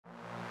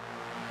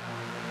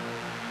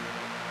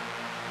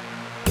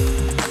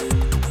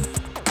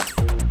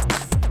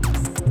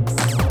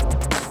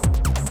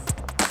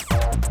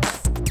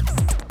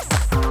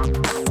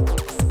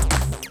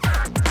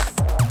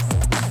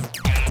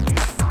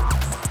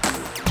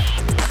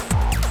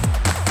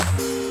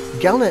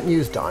Galnet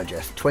News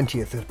Digest,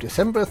 20th of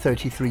December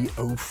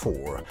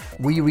 3304.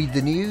 We read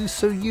the news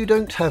so you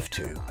don't have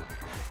to.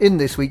 In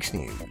this week's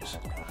news,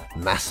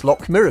 mass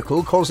lock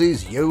miracle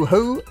causes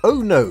yo-ho,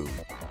 oh no.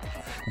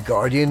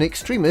 Guardian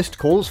extremist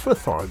calls for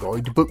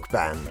Thargoid book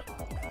ban.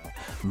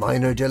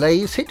 Minor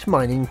delays hit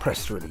mining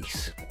press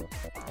release.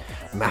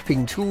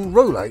 Mapping tool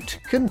rollout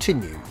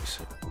continues.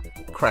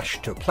 Crash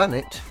to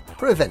planet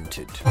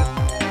prevented.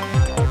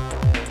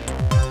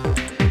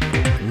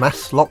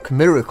 Mass lock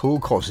miracle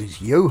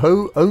causes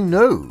yo-ho, oh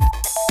no.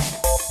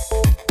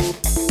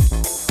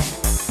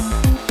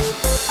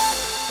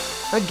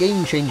 A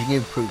game-changing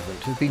improvement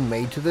has been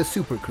made to the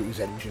Super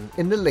Cruise engine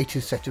in the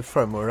latest set of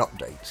firmware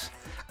updates,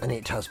 and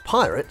it has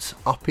pirates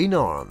up in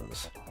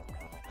arms.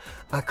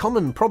 A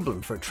common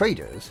problem for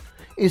traders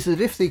is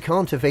that if they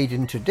can't evade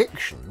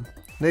interdiction,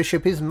 their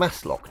ship is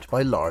mass-locked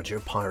by larger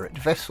pirate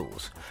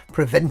vessels,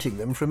 preventing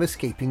them from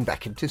escaping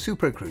back into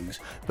Super Cruise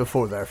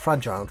before their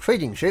fragile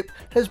trading ship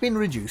has been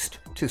reduced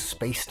to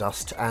space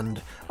dust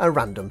and a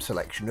random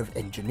selection of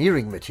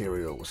engineering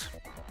materials.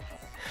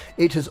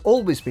 It has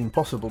always been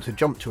possible to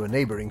jump to a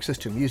neighbouring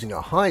system using a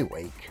high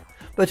wake,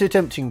 but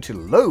attempting to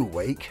low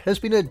wake has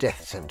been a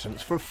death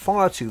sentence for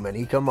far too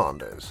many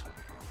commanders.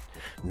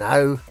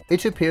 Now,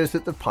 it appears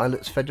that the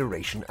Pilots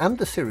Federation and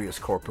the Sirius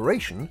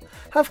Corporation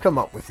have come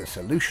up with a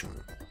solution.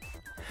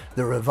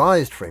 The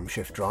revised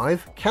frameshift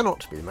drive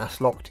cannot be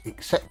mass-locked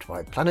except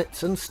by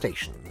planets and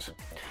stations,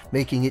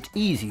 making it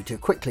easy to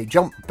quickly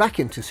jump back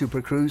into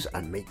Super Cruise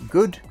and make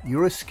good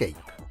your escape.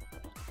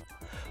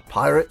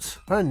 Pirates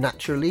are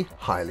naturally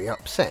highly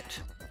upset,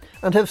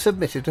 and have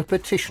submitted a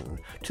petition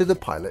to the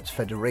Pilots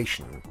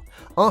Federation,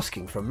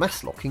 asking for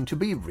mass-locking to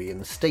be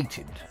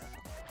reinstated.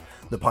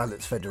 The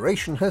Pilots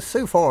Federation has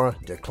so far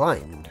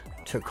declined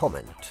to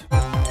comment.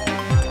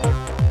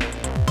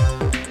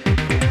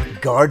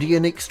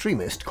 Guardian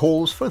extremist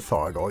calls for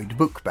Thargoid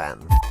book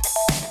ban.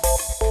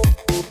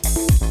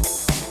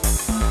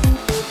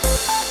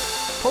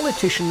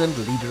 Politician and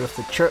leader of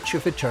the Church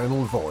of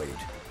Eternal Void,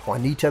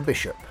 Juanita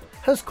Bishop,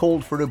 has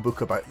called for a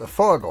book about the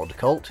Thargod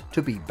cult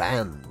to be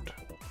banned.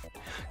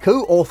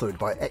 Co-authored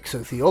by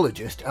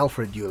exotheologist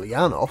Alfred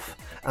Yulianov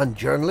and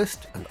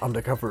journalist and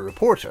undercover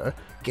reporter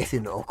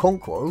Gethin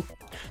Okonkwo,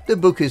 the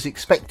book is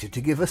expected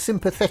to give a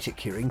sympathetic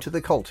hearing to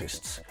the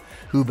cultists,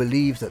 who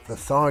believe that the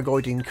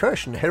Thargoid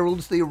incursion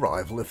heralds the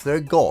arrival of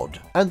their god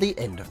and the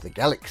end of the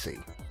galaxy.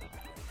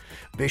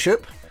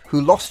 Bishop,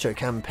 who lost her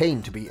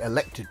campaign to be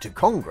elected to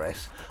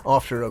Congress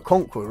after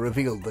Okonkwo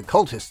revealed the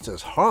cultists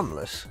as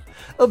harmless,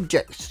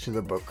 objects to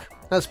the book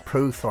as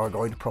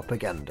pro-Thargoid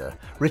propaganda,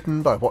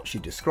 written by what she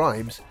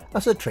describes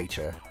as a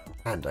traitor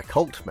and a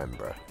cult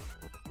member.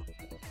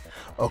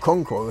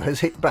 Okonkwo has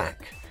hit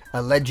back,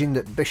 alleging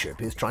that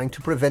Bishop is trying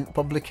to prevent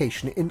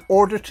publication in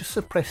order to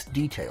suppress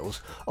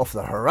details of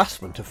the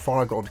harassment of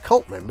Thargod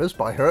cult members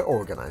by her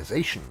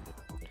organisation.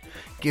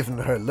 Given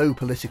her low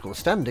political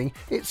standing,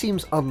 it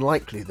seems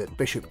unlikely that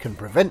Bishop can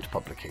prevent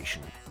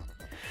publication.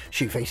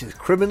 She faces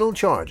criminal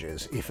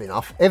charges if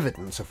enough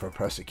evidence of her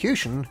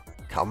persecution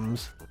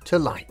comes to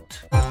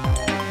light.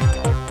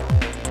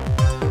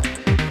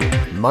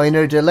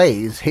 Minor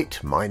delays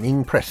hit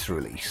mining press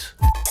release.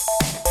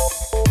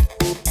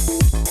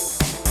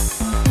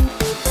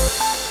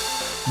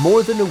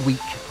 More than a week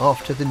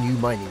after the new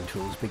mining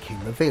tools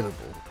became available,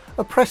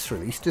 a press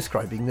release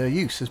describing their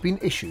use has been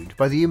issued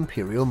by the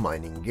Imperial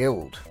Mining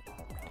Guild.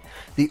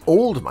 The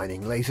old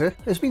mining laser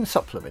has been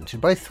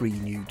supplemented by 3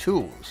 new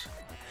tools.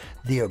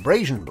 The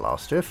Abrasion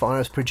Blaster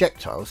fires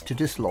projectiles to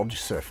dislodge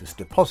surface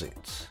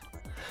deposits.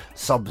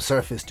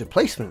 Subsurface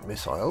displacement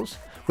missiles,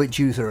 which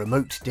use a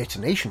remote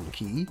detonation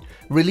key,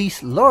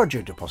 release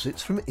larger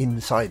deposits from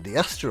inside the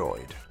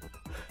asteroid.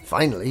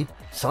 Finally,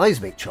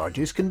 seismic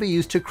charges can be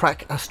used to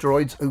crack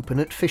asteroids open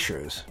at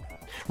fissures,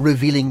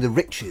 revealing the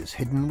riches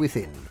hidden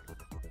within.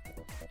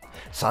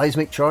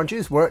 Seismic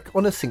charges work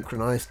on a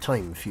synchronized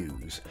time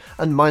fuse,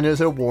 and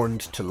miners are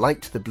warned to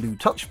light the blue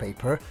touch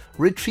paper,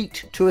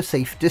 retreat to a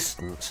safe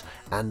distance,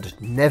 and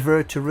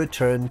never to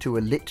return to a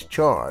lit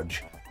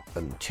charge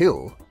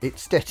until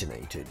it's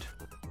detonated.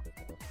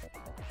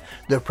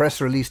 The press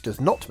release does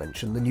not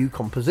mention the new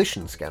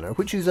composition scanner,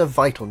 which is a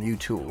vital new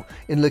tool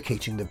in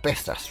locating the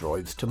best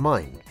asteroids to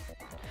mine.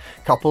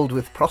 Coupled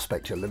with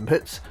prospector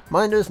limpets,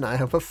 miners now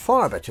have a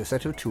far better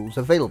set of tools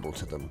available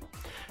to them.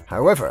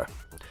 However,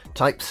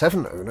 Type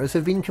 7 owners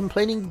have been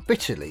complaining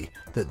bitterly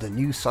that the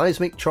new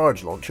seismic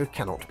charge launcher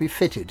cannot be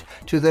fitted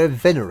to their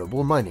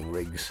venerable mining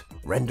rigs,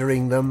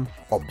 rendering them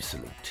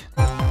obsolete.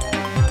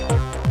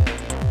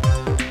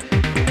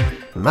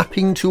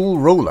 Mapping tool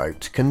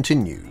rollout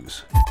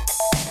continues.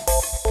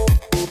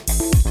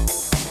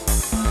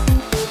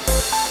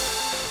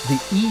 The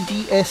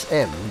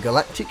EDSM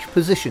Galactic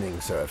Positioning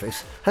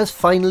Service has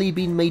finally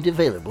been made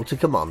available to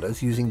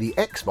commanders using the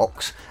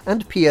Xbox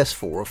and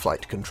PS4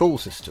 flight control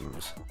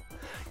systems.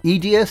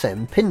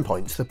 EDSM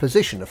pinpoints the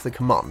position of the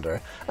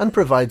commander and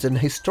provides an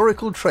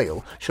historical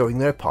trail showing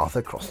their path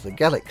across the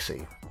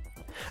galaxy.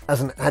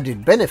 As an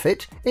added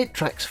benefit, it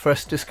tracks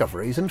first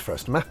discoveries and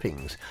first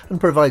mappings, and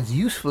provides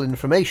useful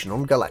information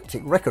on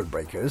galactic record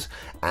breakers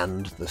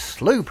and the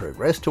slow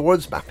progress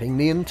towards mapping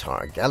the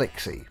entire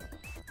galaxy.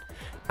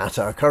 At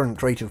our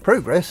current rate of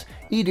progress,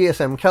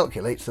 EDSM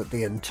calculates that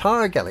the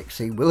entire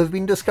galaxy will have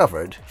been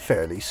discovered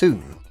fairly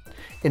soon,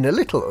 in a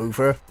little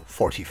over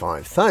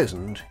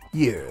 45,000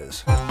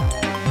 years.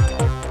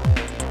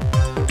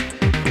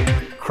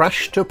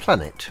 Crash to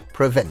planet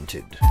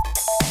prevented.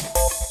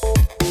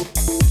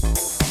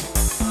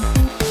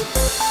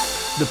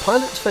 The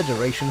Pilots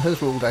Federation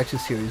has rolled out a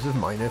series of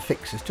minor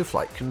fixes to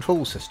flight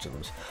control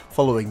systems,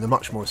 following the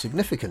much more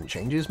significant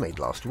changes made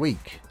last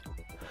week.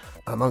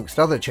 Amongst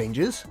other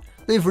changes,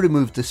 they've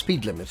removed the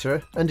speed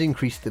limiter and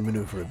increased the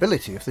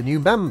manoeuvrability of the new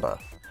Mamba,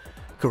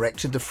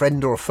 corrected the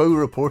friend or foe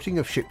reporting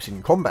of ships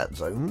in combat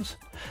zones,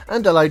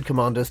 and allowed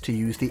commanders to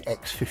use the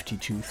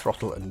X-52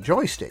 throttle and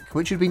joystick,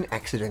 which had been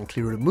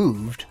accidentally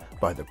removed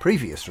by the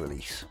previous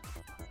release.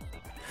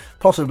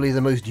 Possibly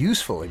the most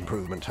useful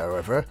improvement,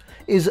 however,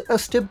 is a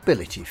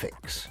stability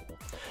fix.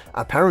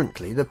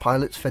 Apparently, the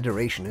Pilots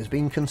Federation is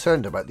being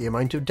concerned about the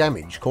amount of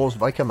damage caused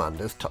by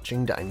commanders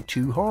touching down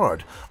too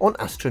hard on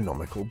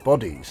astronomical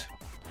bodies.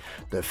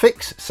 The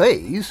fix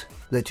says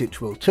that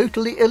it will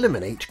totally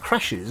eliminate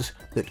crashes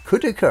that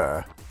could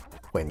occur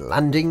when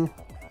landing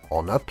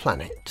on a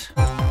planet.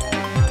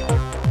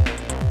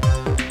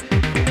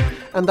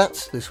 And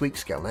that's this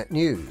week's Galnet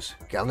News.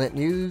 Galnet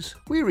News,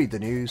 we read the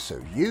news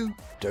so you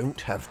don't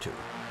have to.